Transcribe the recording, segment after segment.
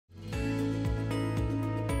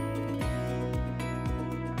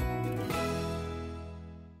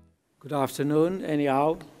Good afternoon,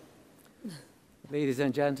 anyhow. Ladies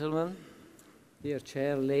and gentlemen, dear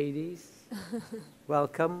chair ladies,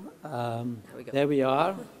 welcome. There we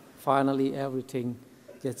are. Finally, everything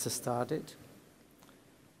gets started.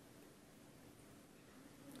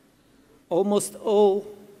 Almost all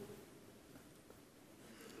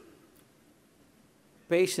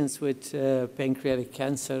patients with pancreatic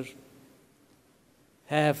cancer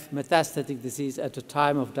have metastatic disease at the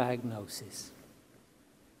time of diagnosis.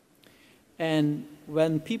 And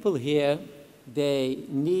when people hear they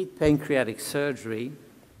need pancreatic surgery,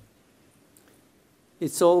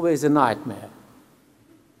 it's always a nightmare.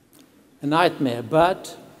 A nightmare,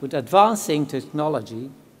 but with advancing technology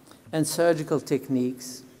and surgical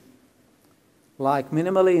techniques like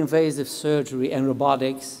minimally invasive surgery and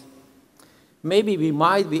robotics, maybe we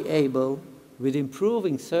might be able, with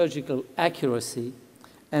improving surgical accuracy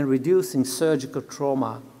and reducing surgical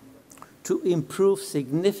trauma, to improve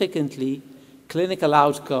significantly clinical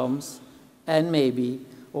outcomes and maybe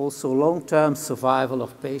also long-term survival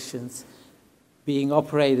of patients being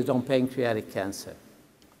operated on pancreatic cancer.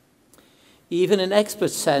 Even in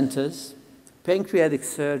expert centers, pancreatic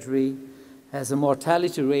surgery has a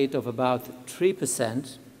mortality rate of about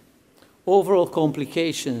 3%, overall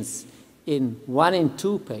complications in 1 in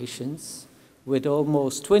 2 patients, with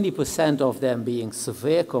almost 20% of them being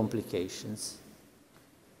severe complications.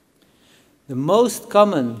 The most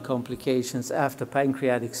common complications after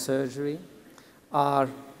pancreatic surgery are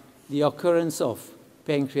the occurrence of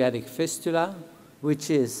pancreatic fistula, which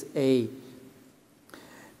is a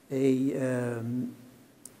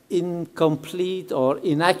incomplete or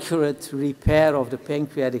inaccurate repair of the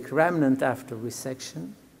pancreatic remnant after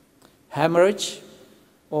resection, hemorrhage,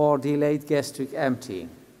 or delayed gastric emptying.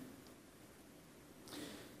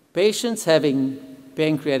 Patients having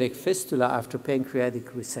pancreatic fistula after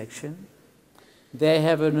pancreatic resection, they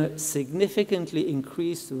have a significantly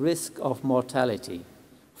increased risk of mortality,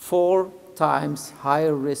 4 times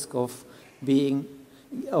higher risk of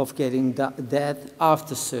getting death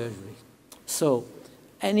after surgery. So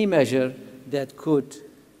any measure that could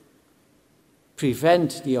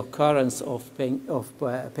prevent the occurrence of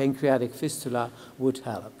pancreatic fistula would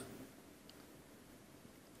help.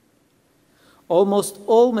 Almost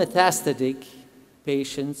all metastatic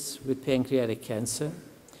patients with pancreatic cancer,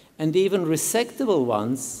 and even resectable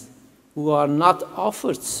ones who are not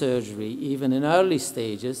offered surgery, even in early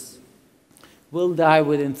stages, will die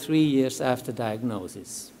within 3 years after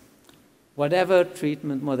diagnosis, whatever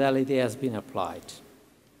treatment modality has been applied.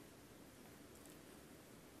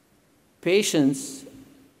 Patients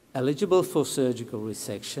eligible for surgical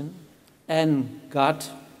resection and got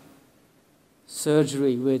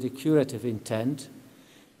surgery with a curative intent,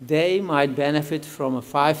 they might benefit from a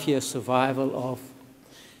 5-year survival of,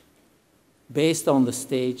 based on the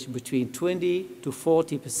stage, between 20 to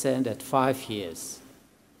 40% at 5 years.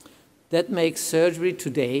 That makes surgery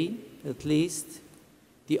today, at least,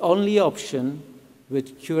 the only option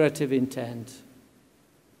with curative intent.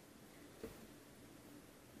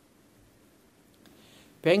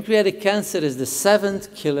 Pancreatic cancer is the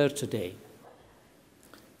 7th killer today,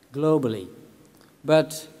 globally.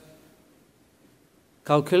 But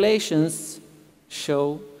calculations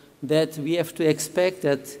show that we have to expect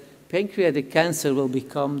that pancreatic cancer will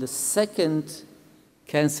become the 2nd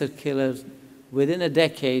cancer killer within a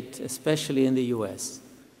decade, especially in the US.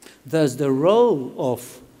 Thus, the role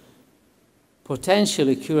of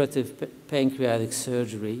potentially curative pancreatic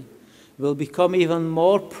surgery will become even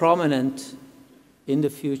more prominent in the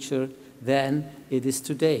future than it is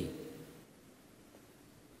today.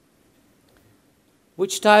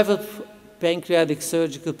 Which type of pancreatic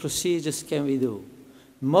surgical procedures can we do?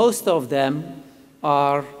 Most of them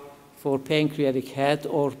are for pancreatic head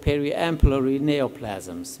or periampullary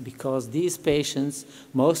neoplasms, because these patients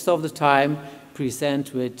most of the time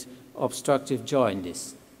present with obstructive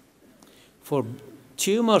jaundice. For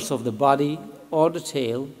tumors of the body or the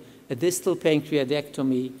tail, a distal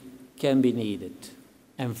pancreatectomy can be needed,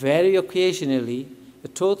 and very occasionally a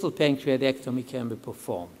total pancreatectomy can be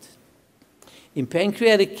performed. In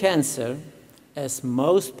pancreatic cancer, as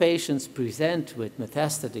most patients present with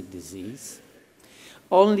metastatic disease,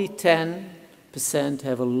 only 10%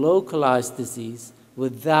 have a localized disease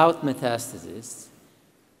without metastasis.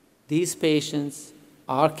 These patients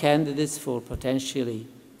are candidates for potentially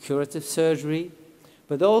curative surgery,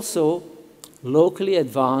 but also locally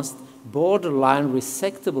advanced borderline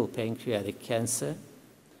resectable pancreatic cancer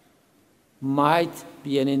might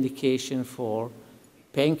be an indication for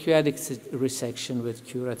pancreatic resection with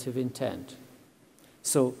curative intent.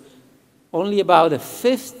 So only about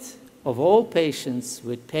 1/5 of all patients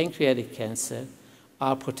with pancreatic cancer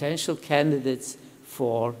are potential candidates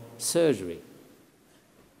for surgery.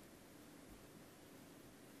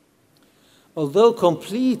 Although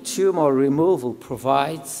complete tumor removal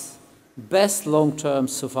provides best long-term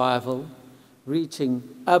survival, reaching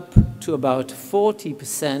up to about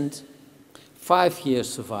 40% 5-year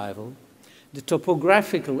survival, the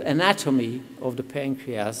topographical anatomy of the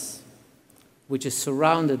pancreas, which is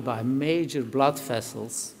surrounded by major blood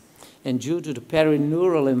vessels and due to the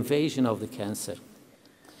perineural invasion of the cancer,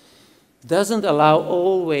 doesn't allow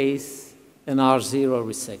always an R0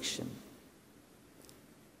 resection.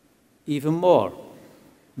 Even more,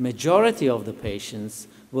 majority of the patients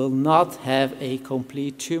will not have a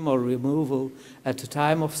complete tumor removal at the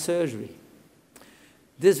time of surgery.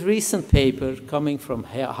 This recent paper coming from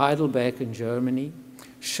Heidelberg in Germany,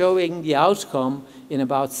 showing the outcome in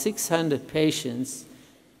about 600 patients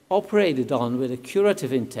operated on with a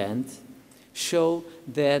curative intent, show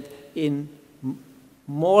that in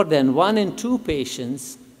more than 1 in 2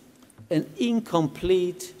 patients, an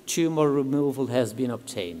incomplete tumor removal has been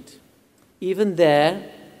obtained. Even there,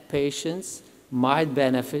 patients might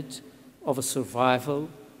benefit of a survival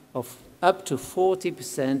of up to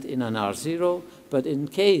 40% in an R0, but in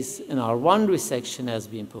case an R1 resection has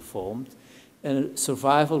been performed, a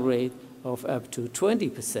survival rate of up to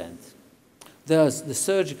 20%. Thus, the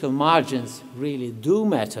surgical margins really do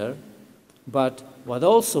matter, but what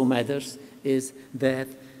also matters is that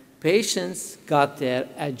patients got their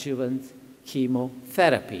adjuvant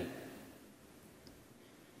chemotherapy.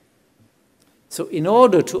 So in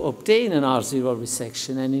order to obtain an R0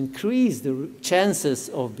 resection and increase the chances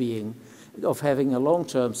of having a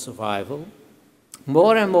long-term survival,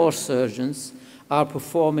 more and more surgeons are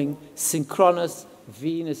performing synchronous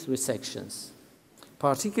venous resections,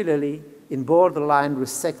 particularly in borderline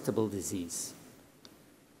resectable disease.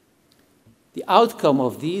 The outcome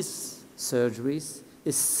of these surgeries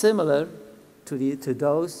is similar to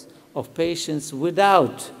those of patients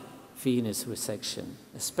without venous resection,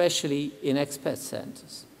 especially in expat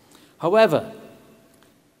centers. However,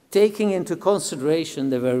 taking into consideration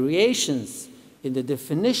the variations in the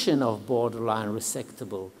definition of borderline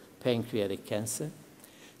resectable pancreatic cancer,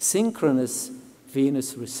 synchronous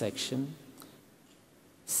venous resection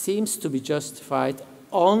seems to be justified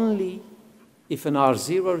only if an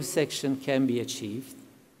R0 resection can be achieved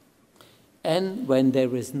and when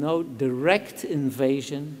there is no direct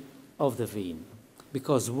invasion of the vein.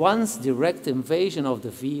 Because once direct invasion of the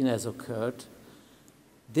vein has occurred,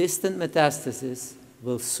 distant metastasis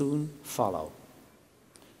will soon follow.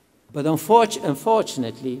 But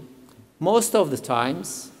unfortunately, most of the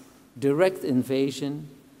times, direct invasion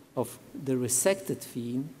of the resected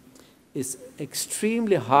vein is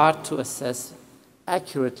extremely hard to assess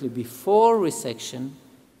accurately before resection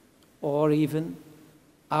or even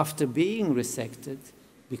after being resected,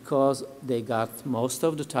 because they got, most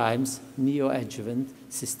of the times, neoadjuvant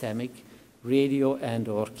systemic radio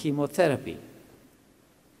and/or chemotherapy.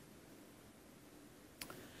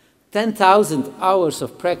 10,000 hours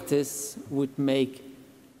of practice would make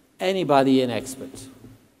anybody an expert.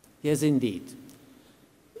 Yes, indeed.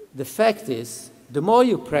 The fact is, the more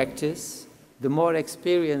you practice, the more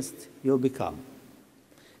experienced you'll become.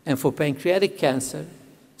 And for pancreatic cancer,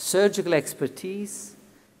 surgical expertise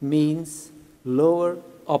means lower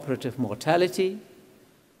operative mortality,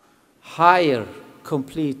 higher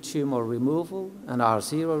complete tumor removal and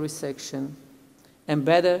R0 resection, and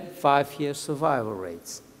better 5-year survival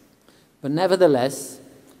rates. But nevertheless,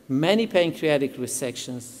 many pancreatic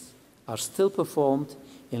resections are still performed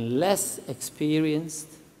in less experienced,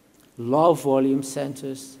 low-volume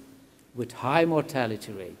centers with high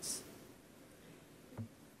mortality rates.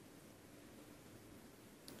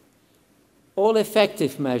 All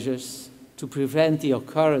effective measures to prevent the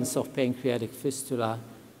occurrence of pancreatic fistula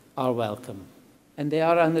are welcome, and they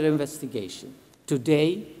are under investigation.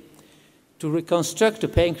 Today, to reconstruct a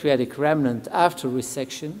pancreatic remnant after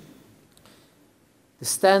resection, the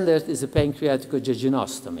standard is a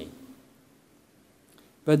pancreaticojejunostomy.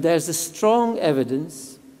 But there's a strong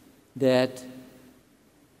evidence that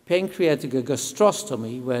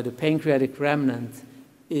pancreaticogastrostomy, where the pancreatic remnant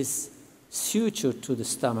is sutured to the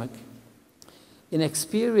stomach, in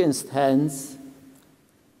experienced hands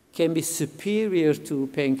can be superior to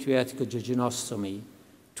pancreaticojejunostomy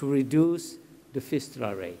to reduce the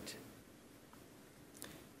fistula rate.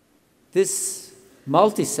 This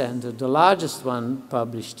multicentre, the largest one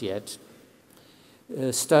published yet,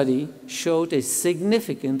 study showed a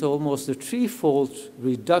significant, almost a 3-fold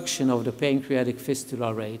reduction of the pancreatic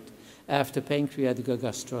fistula rate after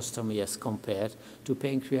pancreaticogastrostomy as compared to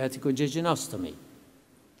pancreaticojejunostomy.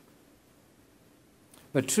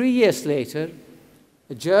 But 3 years later,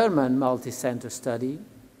 A German multicenter study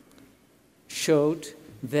showed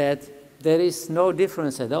that there is no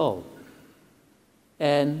difference at all.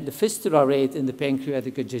 And the fistula rate in the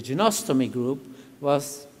pancreaticojejunostomy group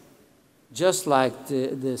was just like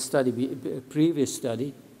the previous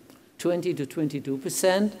study, 20 to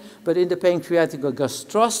 22%, but in the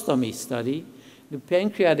pancreaticogastrostomy study, the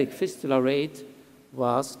pancreatic fistula rate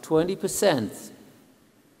was 20%,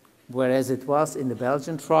 whereas it was in the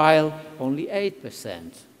Belgian trial only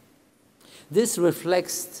 8%. This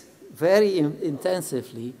reflects very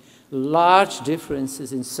intensively large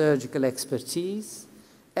differences in surgical expertise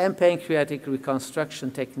and pancreatic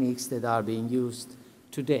reconstruction techniques that are being used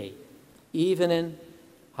today, even in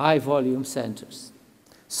high-volume centers.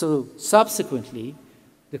 So subsequently,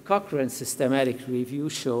 the Cochrane systematic review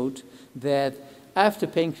showed that after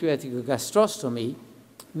pancreaticogastrostomy,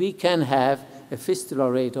 we can have a fistula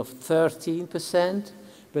rate of 13%,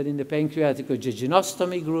 but in the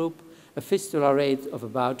pancreaticojejunostomy group, a fistula rate of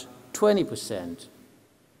about 20%.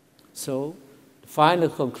 So the final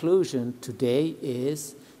conclusion today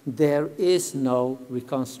is there is no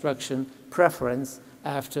reconstruction preference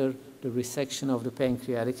after the resection of the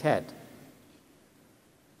pancreatic head.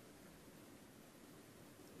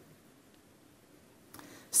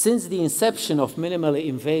 Since the inception of minimally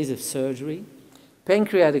invasive surgery,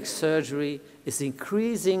 pancreatic surgery is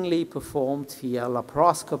increasingly performed via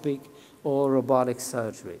laparoscopic or robotic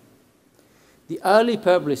surgery. The early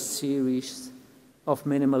published series of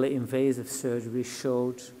minimally invasive surgery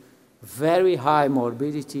showed very high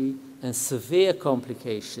morbidity and severe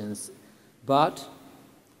complications, but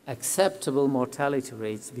acceptable mortality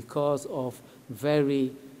rates because of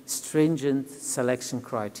very stringent selection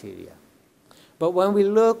criteria. But when we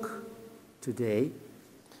look today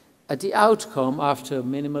at the outcome after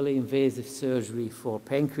minimally invasive surgery for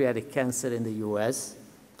pancreatic cancer in the US,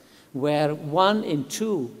 where 1 in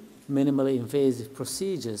 2 minimally invasive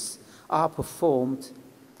procedures are performed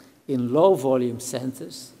in low-volume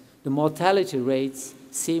centers, the mortality rates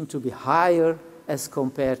seem to be higher as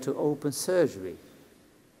compared to open surgery.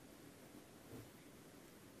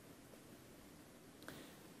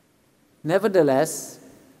 Nevertheless,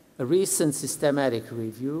 a recent systematic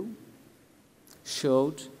review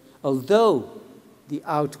showed, although the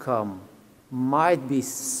outcome might be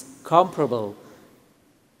comparable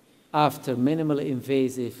after minimally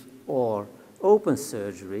invasive or open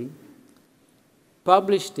surgery,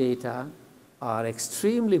 published data are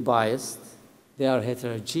extremely biased, they are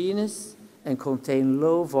heterogeneous, and contain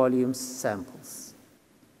low-volume samples.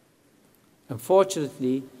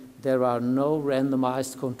 Unfortunately, there are no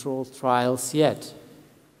randomized controlled trials yet.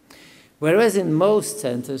 Whereas in most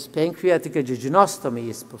centers, pancreaticojejunostomy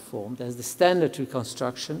is performed as the standard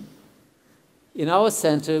reconstruction, in our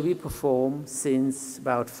center we perform, since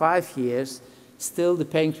about 5 years, still the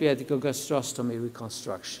pancreaticogastrostomy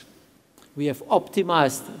reconstruction. We have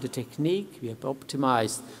optimized the technique, we have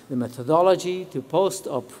optimized the methodology to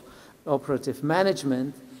post-operative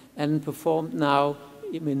management, and performed now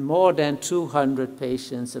in more than 200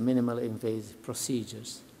 patients in minimally invasive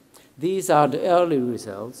procedures. These are the early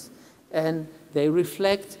results, and they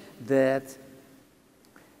reflect that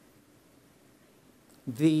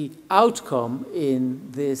the outcome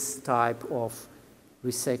in this type of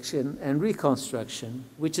resection and reconstruction,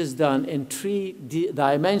 which is done in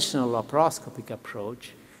 3-dimensional laparoscopic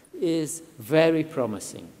approach, is very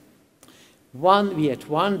promising. We had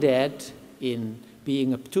one death in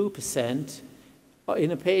being up 2%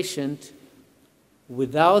 in a patient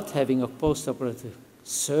without having a postoperative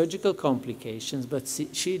surgical complications, but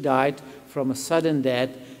she died from a sudden death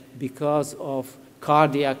because of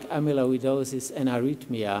cardiac amyloidosis and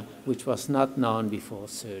arrhythmia, which was not known before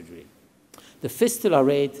surgery. The fistula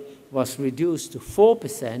rate was reduced to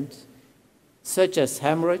 4%, such as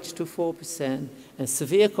hemorrhage to 4%, and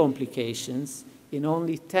severe complications in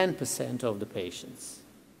only 10% of the patients.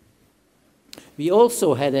 We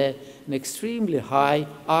also had an extremely high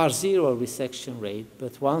R0 resection rate,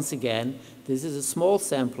 but once again, this is a small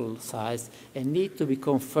sample size and need to be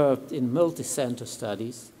confirmed in multicenter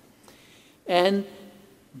studies. And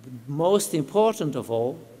most important of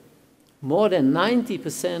all, more than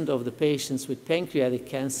 90% of the patients with pancreatic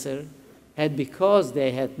cancer had, because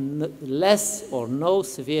they had less or no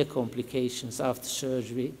severe complications after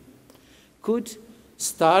surgery, could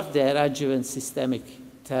start their adjuvant systemic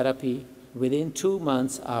therapy within 2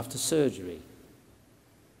 months after surgery.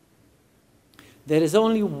 There is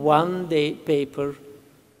only one paper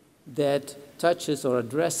that touches or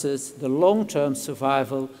addresses the long-term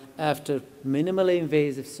survival after minimally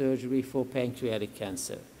invasive surgery for pancreatic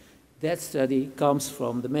cancer. That study comes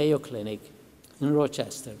from the Mayo Clinic in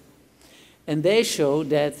Rochester. And they show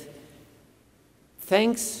that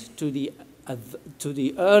thanks to the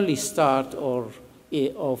early start of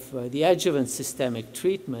the adjuvant systemic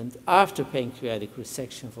treatment after pancreatic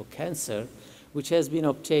resection for cancer, which has been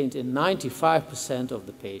obtained in 95% of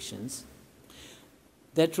the patients,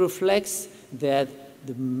 that reflects that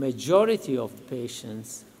the majority of the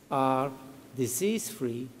patients are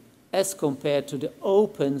disease-free as compared to the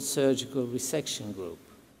open surgical resection group.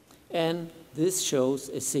 And this shows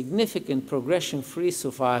a significant progression-free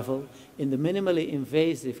survival in the minimally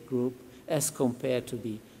invasive group as compared to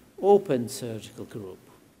the open surgical group.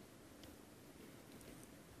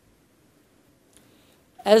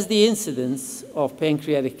 As the incidence of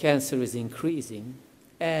pancreatic cancer is increasing,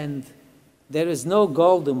 and there is no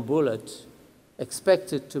golden bullet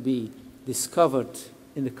expected to be discovered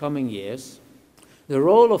in the coming years, the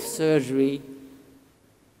role of surgery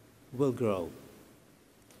will grow.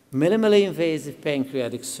 Minimally invasive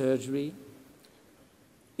pancreatic surgery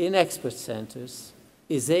in expert centers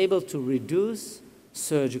is able to reduce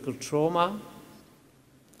surgical trauma,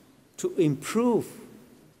 to improve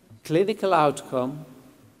clinical outcome,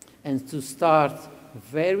 and to start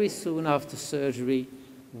very soon after surgery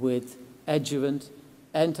with adjuvant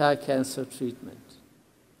anti-cancer treatment.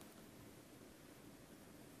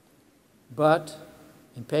 But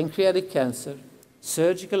in pancreatic cancer,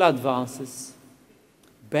 surgical advances,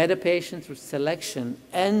 better patient selection,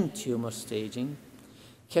 and tumor staging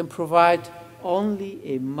can provide only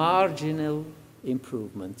a marginal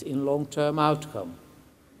improvement in long-term outcome.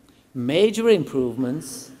 Major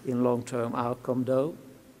improvements in long-term outcome, though,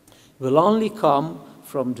 will only come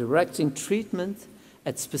from directing treatment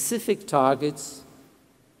at specific targets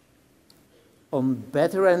on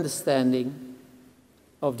better understanding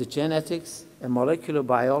of the genetics and molecular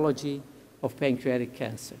biology of pancreatic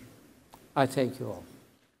cancer. I thank you all.